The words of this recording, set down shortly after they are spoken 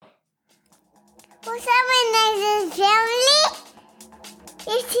family.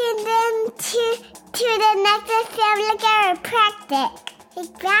 You tuned in to the Nexus Family Chiropractic.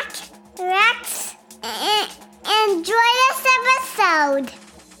 Back, relax, and enjoy this episode.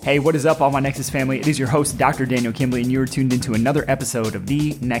 Hey, what is up, all my Nexus family? It is your host, Dr. Daniel Kimbley, and you are tuned into another episode of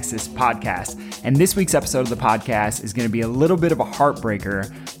the Nexus Podcast. And this week's episode of the podcast is going to be a little bit of a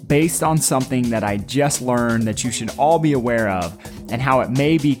heartbreaker based on something that I just learned that you should all be aware of and how it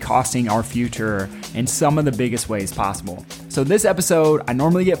may be costing our future in some of the biggest ways possible. So this episode, I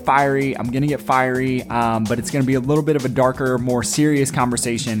normally get fiery. I'm going to get fiery, but it's going to be a little bit of a darker, more serious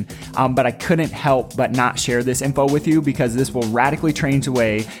conversation. But I couldn't help but not share this info with you because this will radically change the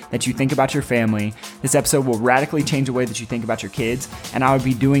way that you think about your family. This episode will radically change the way that you think about your kids. And I would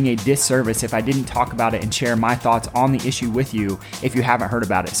be doing a disservice if I didn't talk about it and share my thoughts on the issue with you if you haven't heard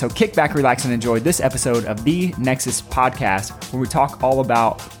about it. So kick back, relax, and enjoy this episode of the Nexus Podcast, where we talk all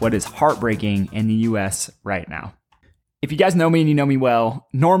about what is heartbreaking in the US right now. If you guys know me and you know me well,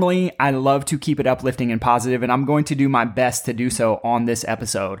 normally I love to keep it uplifting and positive, and I'm going to do my best to do so on this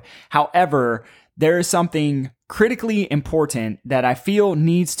episode. However, there is something critically important that I feel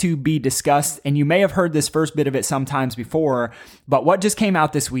needs to be discussed, and you may have heard this first bit of it sometimes before, but what just came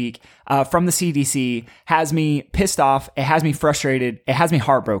out this week from the CDC has me pissed off, it has me frustrated, it has me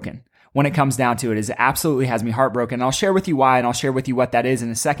heartbroken. When it comes down to it, it absolutely has me heartbroken. And I'll share with you why, and I'll share with you what that is in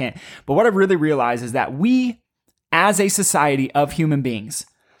a second. But what I've really realized is that we, as a society of human beings,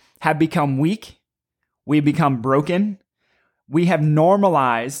 have become weak. We've become broken. We have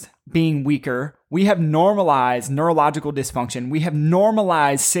normalized being weaker. We have normalized neurological dysfunction. We have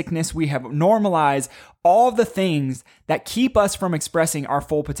normalized sickness. We have normalized all the things that keep us from expressing our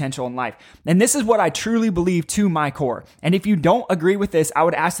full potential in life. And this is what I truly believe to my core. And if you don't agree with this, I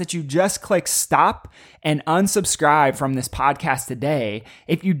would ask that you just click stop and unsubscribe from this podcast today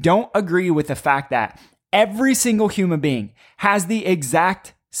if you don't agree with the fact that every single human being has the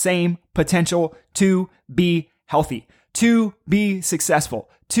exact same potential to be healthy, to be successful,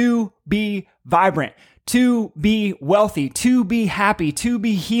 to be vibrant, to be wealthy, to be happy, to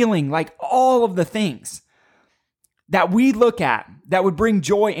be healing, like all of the things that we look at that would bring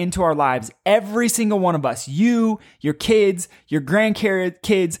joy into our lives. Every single one of us, you, your kids, your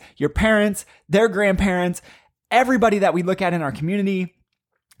grandkids, your parents, their grandparents, everybody that we look at in our community,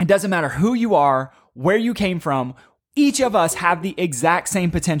 it doesn't matter who you are, where you came from, each of us have the exact same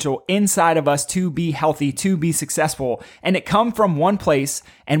potential inside of us to be healthy, to be successful. And it comes from one place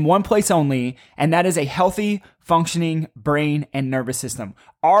and one place only, and that is a healthy, functioning brain and nervous system.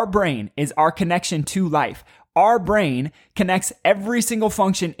 Our brain is our connection to life. Our brain connects every single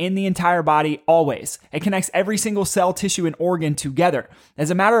function in the entire body always. It connects every single cell, tissue, and organ together. As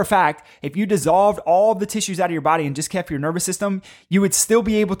a matter of fact, if you dissolved all of the tissues out of your body and just kept your nervous system, you would still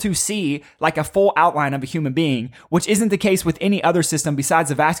be able to see like a full outline of a human being, which isn't the case with any other system besides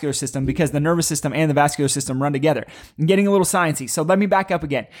the vascular system because the nervous system and the vascular system run together. I'm getting a little sciencey, so let me back up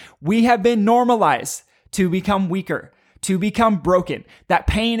again. We have been normalized to become weaker, to become broken, that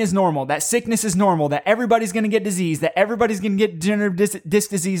pain is normal, that sickness is normal, that everybody's going to get disease, that everybody's going to get degenerative disc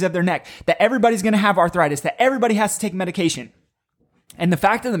disease of their neck, that everybody's going to have arthritis, that everybody has to take medication. And the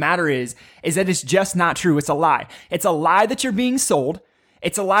fact of the matter is that it's just not true. It's a lie. It's a lie that you're being sold.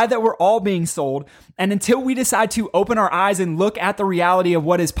 It's a lie that we're all being sold. And until we decide to open our eyes and look at the reality of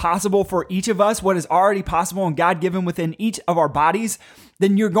what is possible for each of us, what is already possible and God-given within each of our bodies,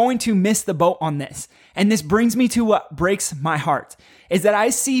 then you're going to miss the boat on this. And this brings me to what breaks my heart, is that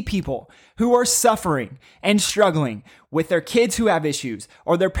I see people who are suffering and struggling with their kids who have issues,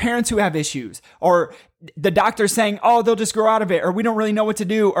 or their parents who have issues, or the doctor saying, oh, they'll just grow out of it, or we don't really know what to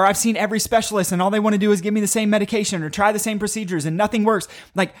do, or I've seen every specialist and all they want to do is give me the same medication or try the same procedures and nothing works.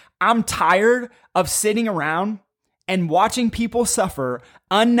 Like, I'm tired of sitting around and watching people suffer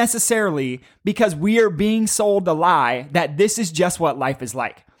unnecessarily because we are being sold the lie that this is just what life is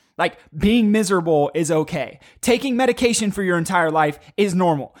like. Like, being miserable is okay. Taking medication for your entire life is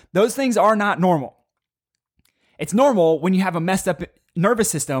normal. Those things are not normal. It's normal when you have a messed up nervous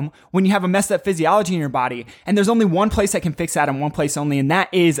system, when you have a messed up physiology in your body, and there's only one place that can fix that and one place only, and that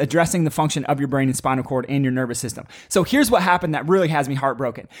is addressing the function of your brain and spinal cord and your nervous system. So here's what happened that really has me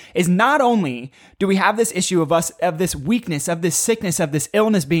heartbroken, is not only do we have this issue of this weakness, of this sickness, of this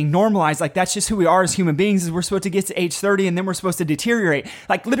illness being normalized, like that's just who we are as human beings, is we're supposed to get to age 30 and then we're supposed to deteriorate.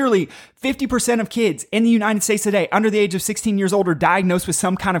 Like literally 50% of kids in the United States today under the age of 16 years old are diagnosed with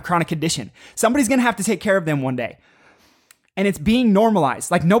some kind of chronic condition. Somebody's going to have to take care of them one day. And it's being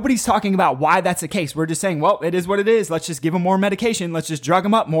normalized. Like nobody's talking about why that's the case. We're just saying, well, it is what it is. Let's just give them more medication. Let's just drug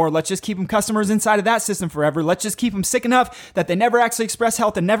them up more. Let's just keep them customers inside of that system forever. Let's just keep them sick enough that they never actually express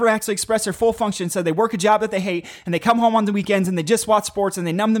health and never actually express their full function. So they work a job that they hate and they come home on the weekends and they just watch sports and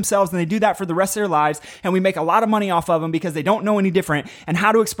they numb themselves and they do that for the rest of their lives. And we make a lot of money off of them because they don't know any different and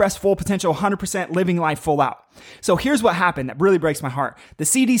how to express full potential, 100% living life full out. So here's what happened that really breaks my heart. The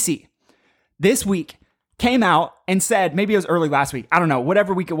CDC this week came out and said, maybe it was early last week, I don't know,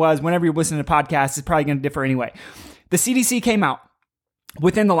 whatever week it was, whenever you're listening to podcasts, it's probably going to differ anyway. The CDC came out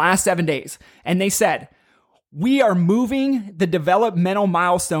within the last 7 days and they said, we are moving the developmental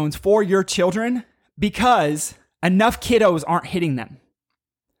milestones for your children because enough kiddos aren't hitting them.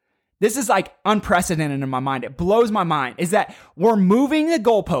 This is like unprecedented in my mind. It blows my mind is that we're moving the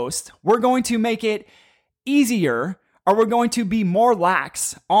goalpost. We're going to make it easier, or we're going to be more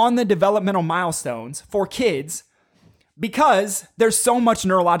lax on the developmental milestones for kids because there's so much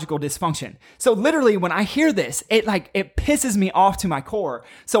neurological dysfunction. So literally when I hear this, it pisses me off to my core.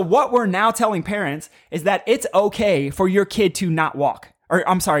 So what we're now telling parents is that it's okay for your kid to not walk. Or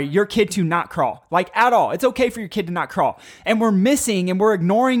I'm sorry, your kid to not crawl, like at all. It's okay for your kid to not crawl. And we're missing and we're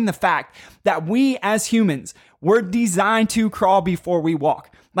ignoring the fact that we as humans, we're designed to crawl before we walk.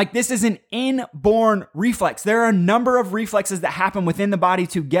 Like this is an inborn reflex. There are a number of reflexes that happen within the body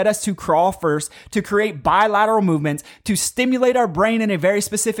to get us to crawl first, to create bilateral movements, to stimulate our brain in a very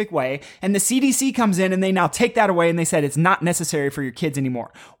specific way. And the CDC comes in and they now take that away and they said it's not necessary for your kids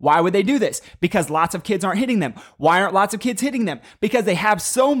anymore. Why would they do this? Because lots of kids aren't hitting them. Why aren't lots of kids hitting them? Because they have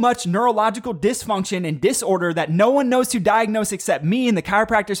so much neurological dysfunction and disorder that no one knows to diagnose except me and the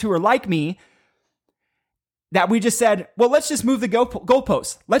chiropractors who are like me, that we just said, well, let's just move the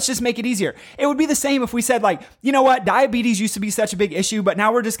goalposts. Let's just make it easier. It would be the same if we said like, you know what? Diabetes used to be such a big issue, but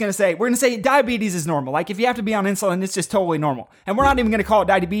now we're going to say diabetes is normal. Like if you have to be on insulin, it's just totally normal. And we're not even going to call it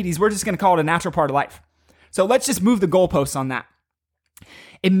diabetes. We're just going to call it a natural part of life. So let's just move the goalposts on that.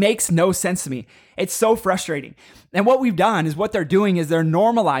 It makes no sense to me. It's so frustrating. And what we've done is what they're doing is they're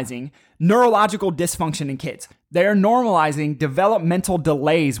normalizing neurological dysfunction in kids. They're normalizing developmental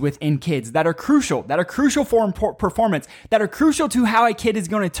delays within kids that are crucial for performance, that are crucial to how a kid is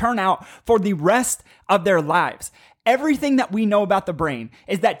going to turn out for the rest of their lives. Everything that we know about the brain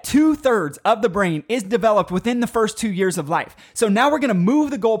is that 2/3 of the brain is developed within the first 2 years of life. So now we're going to move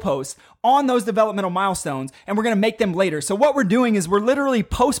the goalposts on those developmental milestones and we're going to make them later. So what we're doing is we're literally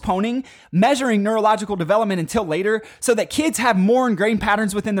postponing measuring neurological development until later so that kids have more ingrained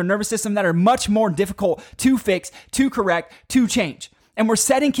patterns within their nervous system that are much more difficult to fix, to correct, to change. And we're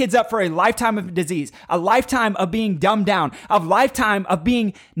setting kids up for a lifetime of disease, a lifetime of being dumbed down, a lifetime of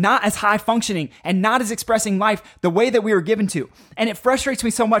being not as high functioning and not as expressing life the way that we were given to. And it frustrates me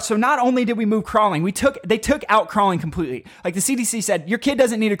so much. So not only did we move crawling, they took out crawling completely. Like the CDC said, your kid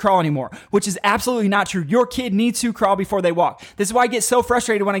doesn't need to crawl anymore, which is absolutely not true. Your kid needs to crawl before they walk. This is why I get so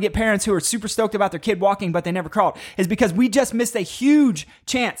frustrated when I get parents who are super stoked about their kid walking, but they never crawled, is because we just missed a huge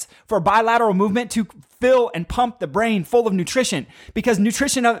chance for bilateral movement to fill and pump the brain full of nutrition, because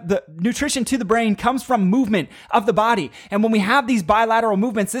nutrition to the brain comes from movement of the body. And when we have these bilateral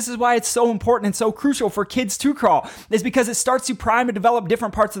movements, this is why it's so important and so crucial for kids to crawl, is because it starts to prime and develop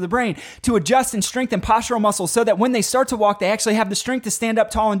different parts of the brain to adjust and strengthen postural muscles so that when they start to walk, they actually have the strength to stand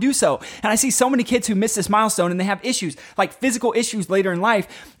up tall and do so. And I see so many kids who miss this milestone and they have issues, like physical issues later in life.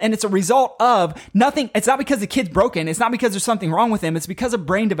 And it's a result of nothing. It's not because the kid's broken. It's not because there's something wrong with him. It's because of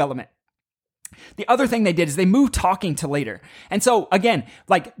brain development. The other thing they did is they moved talking to later. And so again,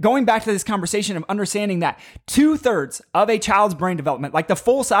 like going back to this conversation of understanding that 2/3 of a child's brain development, like the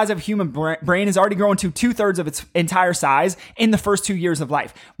full size of a human brain is already growing to 2/3 of its entire size in the first 2 years of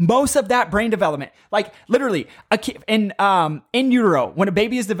life. Most of that brain development, like literally in utero, when a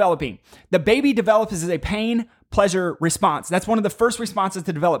baby is developing, the baby develops as a pain pleasure response. That's one of the first responses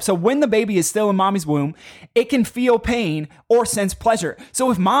to develop. So when the baby is still in mommy's womb, it can feel pain or sense pleasure.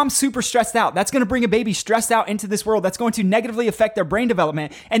 So if mom's super stressed out, that's going to bring a baby stressed out into this world. That's going to negatively affect their brain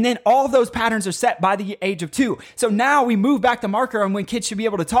development. And then all of those patterns are set by the age of 2. So now we move back the marker on when kids should be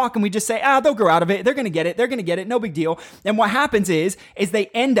able to talk, and we just say, they'll grow out of it. They're going to get it. They're going to get it. No big deal. And what happens is they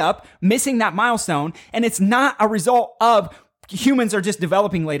end up missing that milestone, and it's not a result of humans are just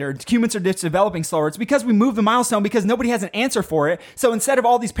developing later. Humans are just developing slower. It's because we move the milestone because nobody has an answer for it. So instead of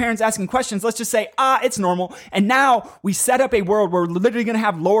all these parents asking questions, let's just say, it's normal. And now we set up a world where we're literally going to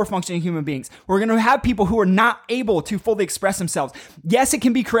have lower functioning human beings. We're going to have people who are not able to fully express themselves. Yes, it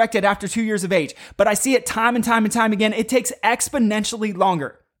can be corrected after 2 years of age, but I see it time and time and time again. It takes exponentially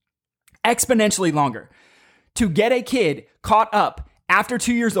longer to get a kid caught up after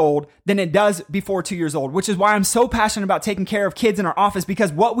 2 years old than it does before 2 years old, which is why I'm so passionate about taking care of kids in our office,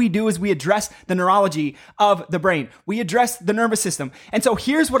 because what we do is we address the neurology of the brain. We address the nervous system. And so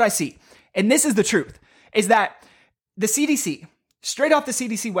here's what I see. And this is the truth, is that the CDC, straight off the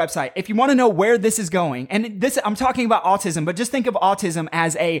CDC website, if you want to know where this is going, and this, I'm talking about autism, but just think of autism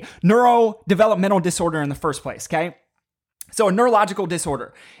as a neurodevelopmental disorder in the first place, okay? So a neurological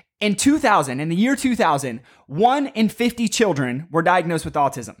disorder. In the year 2000, 1 in 50 children were diagnosed with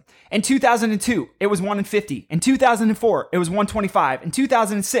autism. In 2002, it was 1 in 50. In 2004, it was 125. In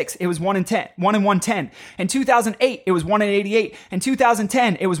 2006, it was 1 in 110. In 2008, it was 1 in 88. In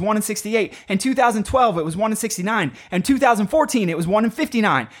 2010, it was 1 in 68. In 2012, it was 1 in 69. In 2014, it was 1 in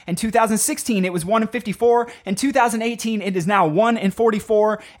 59. In 2016, it was 1 in 54. In 2018, it is now 1 in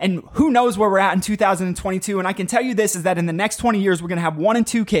 44. And who knows where we're at in 2022. And I can tell you this, is that in the next 20 years, we're going to have 1 in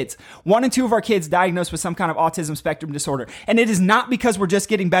 2 kids. 1 in 2 of our kids diagnosed with some kind of autism spectrum disorder. And it is not because we're just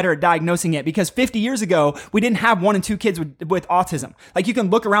getting better at diagnosing it, because 50 years ago, we didn't have 1 in 2 kids with autism. Like, you can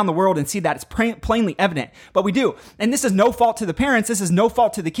look around the world and see that it's plainly evident, but we do. And this is no fault to the parents. This is no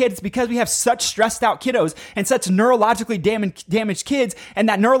fault to the kids. It's because we have such stressed out kiddos and such neurologically damaged kids. And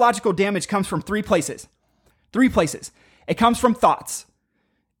that neurological damage comes from 3 places. 3 places. It comes from thoughts.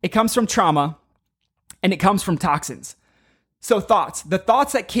 It comes from trauma, and it comes from toxins. So thoughts, the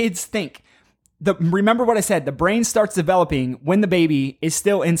thoughts that kids think. Remember what I said, the brain starts developing when the baby is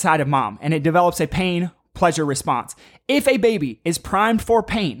still inside of mom, and it develops a pain-pleasure response. If a baby is primed for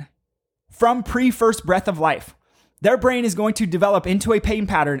pain from pre-first breath of life, their brain is going to develop into a pain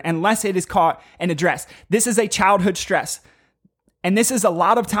pattern unless it is caught and addressed. This is a childhood stress. And this is a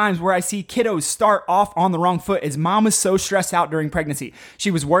lot of times where I see kiddos start off on the wrong foot, as mom was so stressed out during pregnancy. She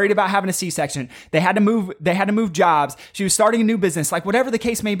was worried about having a C-section. They had to move jobs. She was starting a new business. Like, whatever the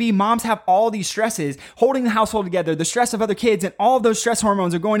case may be, moms have all these stresses holding the household together, the stress of other kids, and all of those stress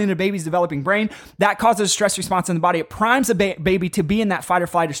hormones are going into baby's developing brain. That causes a stress response in the body. It primes the baby to be in that fight or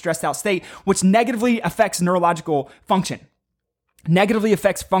flight or stressed out state, which negatively affects neurological function. Negatively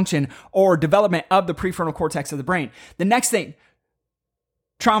affects function or development of the prefrontal cortex of the brain. The next thing,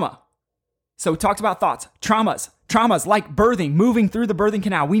 trauma. So we talked about thoughts, traumas like birthing, moving through the birthing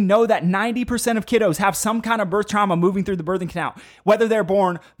canal. We know that 90% of kiddos have some kind of birth trauma moving through the birthing canal, whether they're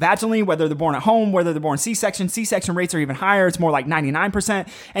born vaginally, whether they're born at home, whether they're born C-section. C-section rates are even higher. It's more like 99%.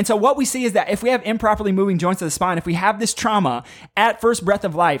 And so what we see is that if we have improperly moving joints of the spine, if we have this trauma at first breath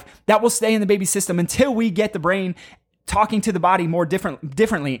of life, that will stay in the baby's system until we get the brain talking to the body more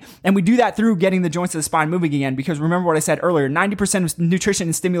differently. And we do that through getting the joints of the spine moving again, because remember what I said earlier, 90% of nutrition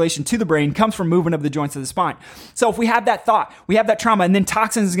and stimulation to the brain comes from movement of the joints of the spine. So if we have that thought, we have that trauma, and then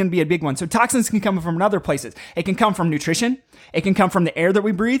toxins is going to be a big one. So toxins can come from other places. It can come from nutrition. It can come from the air that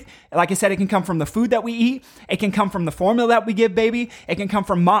we breathe. Like I said, it can come from the food that we eat. It can come from the formula that we give baby. It can come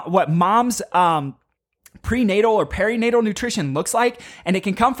from what mom's prenatal or perinatal nutrition looks like, and it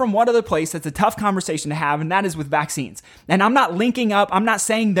can come from one other place that's a tough conversation to have, and that is with vaccines. And I'm not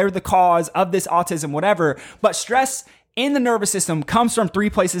saying they're the cause of this autism, whatever, but stress in the nervous system comes from 3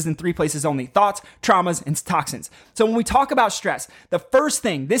 places and 3 places only: thoughts, traumas, and toxins. So when we talk about stress, the first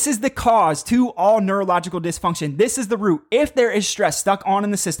thing, this is the cause to all neurological dysfunction. This is the root. If there is stress stuck on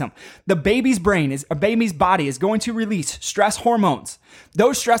in the system, the baby's body is going to release stress hormones.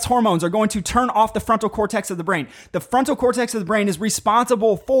 Those stress hormones are going to turn off the frontal cortex of the brain. The frontal cortex of the brain is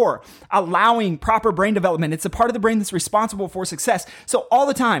responsible for allowing proper brain development. It's the part of the brain that's responsible for success. So all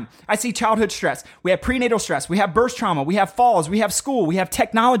the time, I see childhood stress. We have prenatal stress. We have birth trauma. We have falls. We have school. We have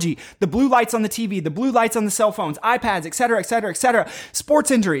technology, the blue lights on the TV, the blue lights on the cell phones, iPads, et cetera, et cetera, et cetera.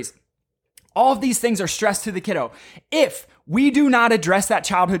 Sports injuries. All of these things are stress to the kiddo. If we do not address that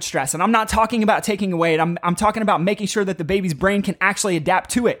childhood stress, and I'm not talking about taking away it, I'm talking about making sure that the baby's brain can actually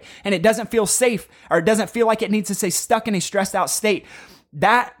adapt to it, and it doesn't feel safe, or it doesn't feel like it needs to stay stuck in a stressed out state.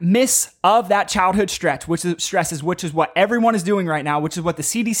 That miss of that childhood stress, which is what everyone is doing right now, which is what the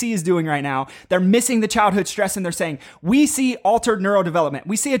CDC is doing right now. They're missing the childhood stress, and they're saying, we see altered neurodevelopment.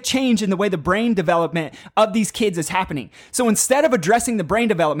 We see a change in the way the brain development of these kids is happening. So instead of addressing the brain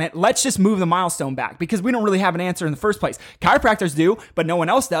development, let's just move the milestone back, because we don't really have an answer in the first place. Chiropractors do, but no one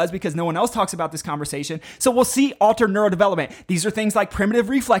else does, because no one else talks about this conversation. So we'll see altered neurodevelopment. These are things like primitive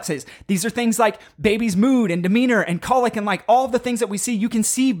reflexes. These are things like baby's mood and demeanor and colic, and like all of the things that we see. You can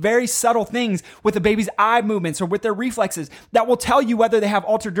see very subtle things with the baby's eye movements or with their reflexes that will tell you whether they have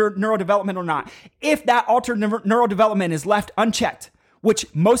altered neurodevelopment or not. If that altered neurodevelopment is left unchecked, which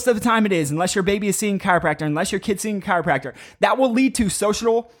most of the time it is, unless your baby is seeing a chiropractor, unless your kid's seeing a chiropractor, that will lead to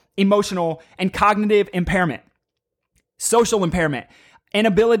social, emotional, and cognitive impairment. Social impairment.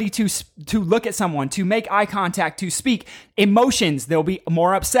 inability to look at someone, to make eye contact, to speak. Emotions, they'll be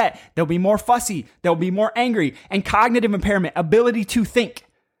more upset, they'll be more fussy, they'll be more angry, and cognitive impairment, ability to think.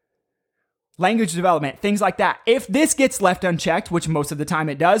 Language development, things like that. If this gets left unchecked, which most of the time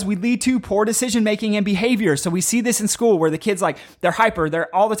it does, we lead to poor decision-making and behavior. So we see this in school where the kids they're hyper,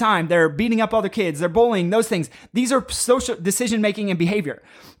 they're all the time, they're beating up other kids, they're bullying, those things. These are social decision-making and behavior,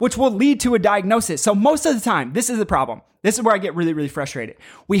 which will lead to a diagnosis. So most of the time, this is the problem. This is where I get really, really frustrated.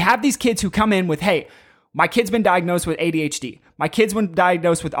 We have these kids who come in with, hey, my kid's been diagnosed with ADHD. My kid's been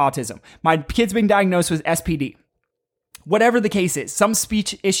diagnosed with autism. My kid's been diagnosed with SPD. Whatever the case is, some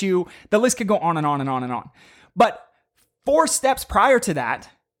speech issue, the list could go on and on and on and on. But 4 steps prior to that,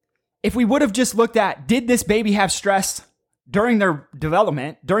 if we would have just looked at, did this baby have stress during their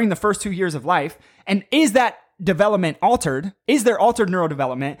development, during the first 2 years of life, and is that development altered? Is there altered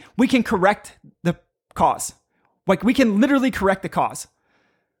neurodevelopment? We can correct the cause. We can literally correct the cause.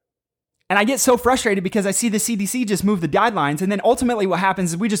 And I get so frustrated because I see the CDC just move the guidelines. And then ultimately what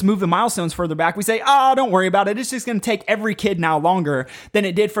happens is we just move the milestones further back. We say, oh, don't worry about it. It's just going to take every kid now longer than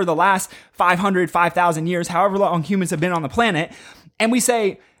it did for the last 500, 5,000 years, however long humans have been on the planet. And we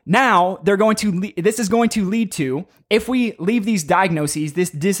say, now this is going to lead to, if we leave these diagnoses,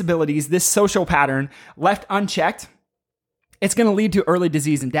 this disabilities, this social pattern left unchecked, it's going to lead to early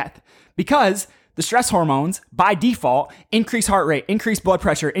disease and death because the stress hormones, by default, increase heart rate, increase blood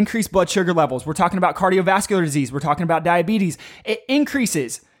pressure, increase blood sugar levels. We're talking about cardiovascular disease. We're talking about diabetes. It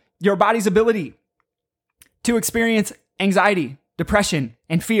increases your body's ability to experience anxiety, depression,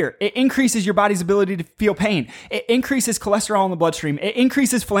 and fear. It increases your body's ability to feel pain. It increases cholesterol in the bloodstream. It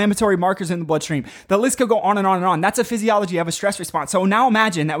increases inflammatory markers in the bloodstream. The list could go on and on and on. That's a physiology of a stress response. So now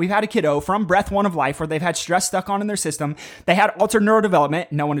imagine that we've had a kiddo from breath 1 of life where they've had stress stuck on in their system. They had altered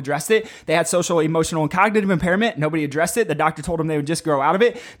neurodevelopment. No one addressed it. They had social, emotional, and cognitive impairment. Nobody addressed it. The doctor told them they would just grow out of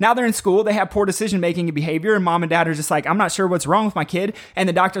it. Now they're in school. They have poor decision-making and behavior, and mom and dad are just like, I'm not sure what's wrong with my kid. And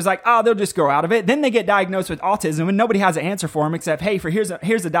the doctor's like, oh, they'll just grow out of it. Then they get diagnosed with autism, and nobody has an answer for them except, hey,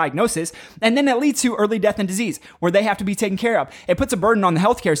 here's a diagnosis. And then it leads to early death and disease where they have to be taken care of. It puts a burden on the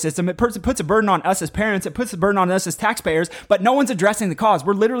healthcare system. It puts a burden on us as parents. It puts a burden on us as taxpayers, but no one's addressing the cause.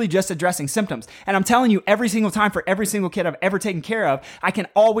 We're literally just addressing symptoms. And I'm telling you, every single time for every single kid I've ever taken care of, I can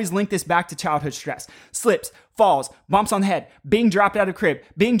always link this back to childhood stress. Slips, falls, bumps on the head, being dropped out of crib,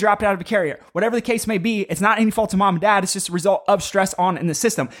 being dropped out of a carrier, whatever the case may be, it's not any fault of mom and dad. It's just a result of stress on in the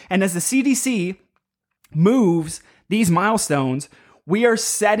system. And as the CDC moves these milestones, we are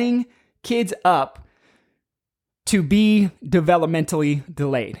setting kids up to be developmentally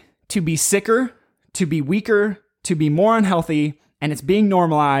delayed, to be sicker, to be weaker, to be more unhealthy, and it's being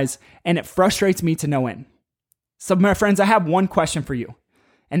normalized, and it frustrates me to no end. So my friends, I have one question for you.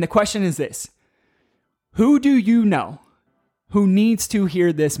 And the question is this: who do you know who needs to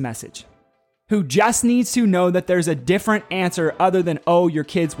hear this message? Who just needs to know that there's a different answer other than, oh, your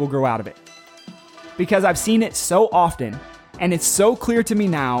kids will grow out of it? Because I've seen it so often. And it's so clear to me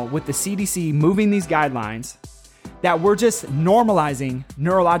now with the CDC moving these guidelines that we're just normalizing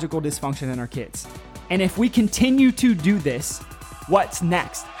neurological dysfunction in our kids. And if we continue to do this, what's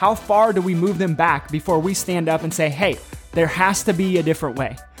next? How far do we move them back before we stand up and say, hey, there has to be a different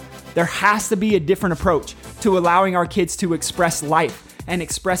way. There has to be a different approach to allowing our kids to express life and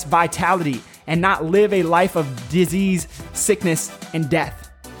express vitality and not live a life of disease, sickness, and death.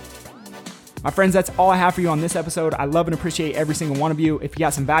 My friends, that's all I have for you on this episode. I love and appreciate every single one of you. If you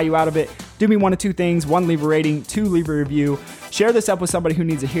got some value out of it, do me one of two things. 1, leave a rating. 2, leave a review. Share this up with somebody who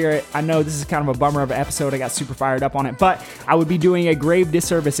needs to hear it. I know this is kind of a bummer of an episode. I got super fired up on it, but I would be doing a grave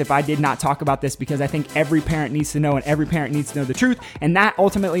disservice if I did not talk about this because I think every parent needs to know and every parent needs to know the truth. And that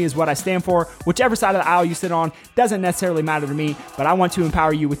ultimately is what I stand for. Whichever side of the aisle you sit on doesn't necessarily matter to me, but I want to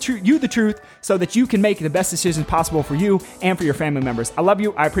empower you with the truth so that you can make the best decisions possible for you and for your family members. I love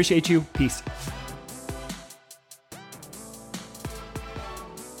you. I appreciate you. Peace.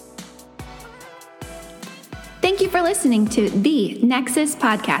 Thank you for listening to the Nexus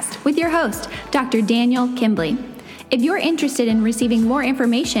Podcast with your host, Dr. Daniel Kimbley. If you're interested in receiving more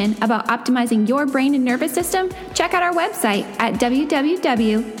information about optimizing your brain and nervous system, check out our website at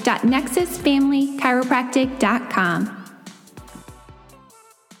www.nexusfamilychiropractic.com.